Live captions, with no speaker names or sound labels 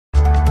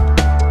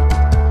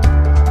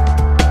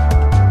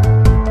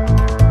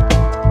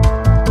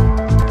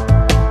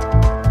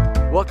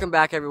welcome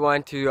back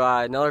everyone to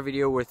another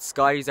video with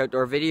Scotty's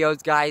Outdoor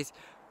Videos, guys.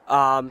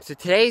 So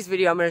today's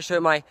video I'm going to show you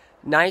my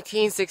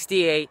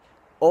 1968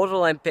 Old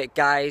Olympic,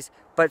 guys.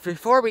 But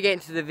before we get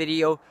into the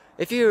video,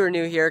 if you are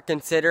new here,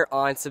 consider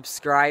on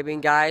subscribing,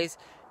 guys,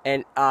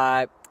 and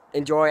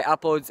enjoy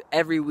uploads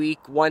every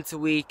week, once a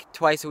week,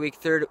 twice a week,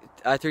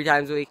 three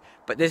times a week.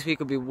 But this week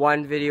will be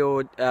one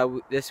video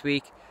this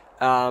week.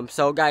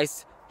 So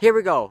guys, here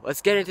we go.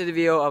 Let's get into the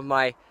video of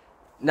my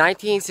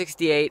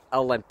 1968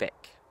 Olympic.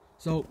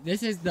 So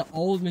this is the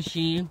old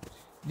machine.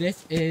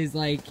 This is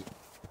like,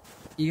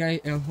 you guys,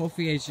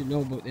 hopefully you guys should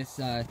know about this.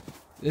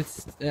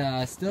 It's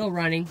still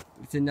running.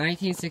 It's a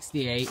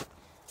 1968.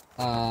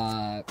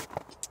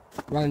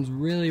 Runs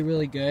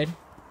really good.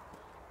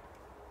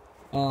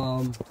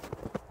 The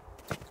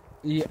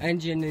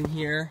engine in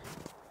here,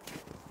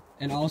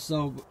 and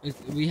also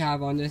we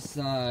have on this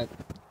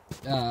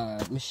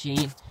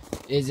machine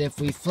is if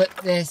we flip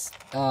this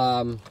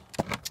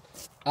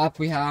up,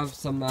 we have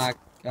some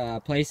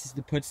places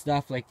to put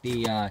stuff, like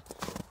the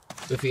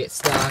if we get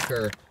stuck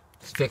or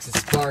fix a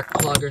spark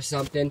plug or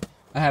something.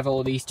 I have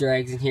old Easter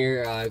eggs in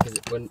here because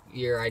one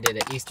year I did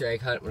an Easter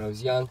egg hunt when I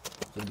was young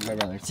with my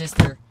brother and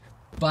sister.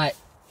 But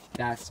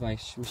that's my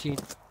machine.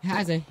 It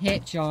has a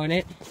hitch on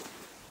it.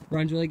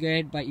 Runs really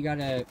good, but you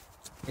gotta,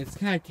 it's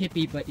kind of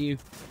tippy, but you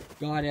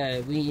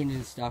gotta lean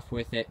and stuff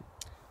with it.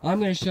 I'm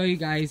gonna show you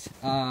guys,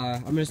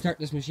 I'm gonna start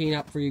this machine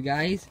up for you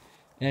guys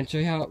and show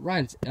you how it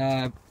runs.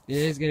 It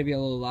is gonna be a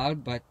little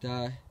loud, but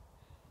here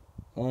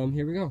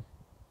we go.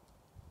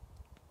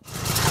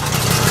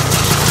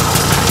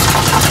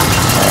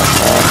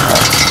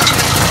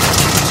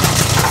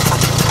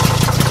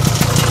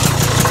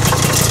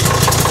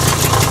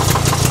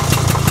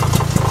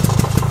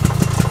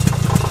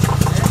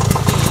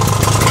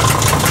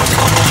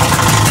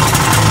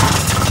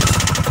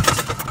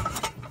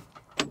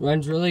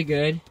 Runs really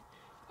good.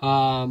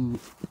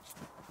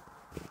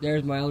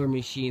 There's my other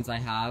machines I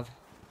have.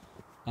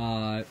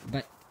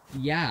 But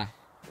yeah.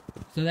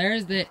 So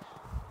there's the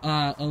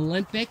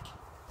Olympic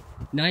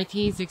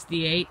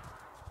 1968.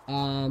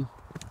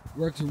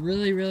 Works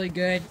really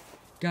good,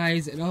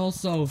 guys. And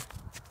also,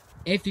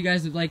 if you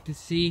guys would like to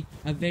see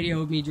a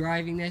video of me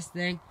driving this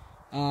thing,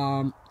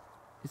 all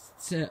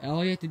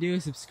you have to do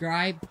is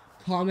subscribe,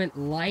 comment,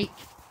 like,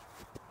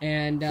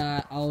 and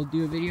I'll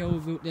do a video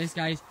about this,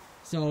 guys.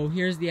 So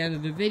here's the end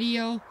of the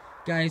video,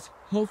 guys.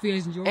 Hopefully you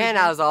guys enjoyed. And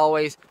as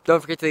always, don't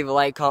forget to leave a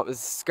like, comment, and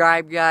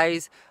subscribe,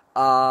 guys.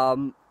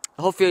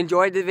 Hopefully you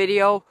enjoyed the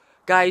video,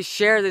 guys.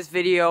 Share this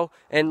video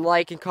and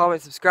like and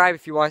comment, subscribe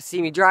if you want to see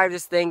me drive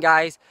this thing,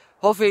 guys.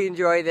 Hopefully you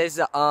enjoy this.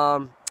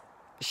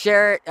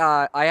 Share it.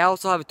 I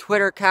also have a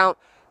Twitter account,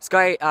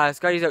 Scotty's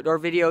Outdoor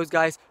Videos,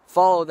 guys.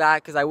 Follow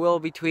that because I will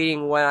be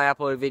tweeting when I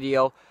upload a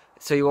video,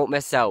 so you won't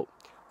miss out.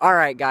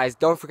 Alright, guys,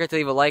 don't forget to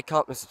leave a like,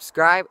 comment, and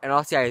subscribe, and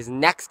I'll see you guys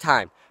next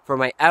time for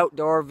my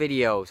outdoor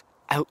videos.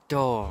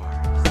 Outdoor.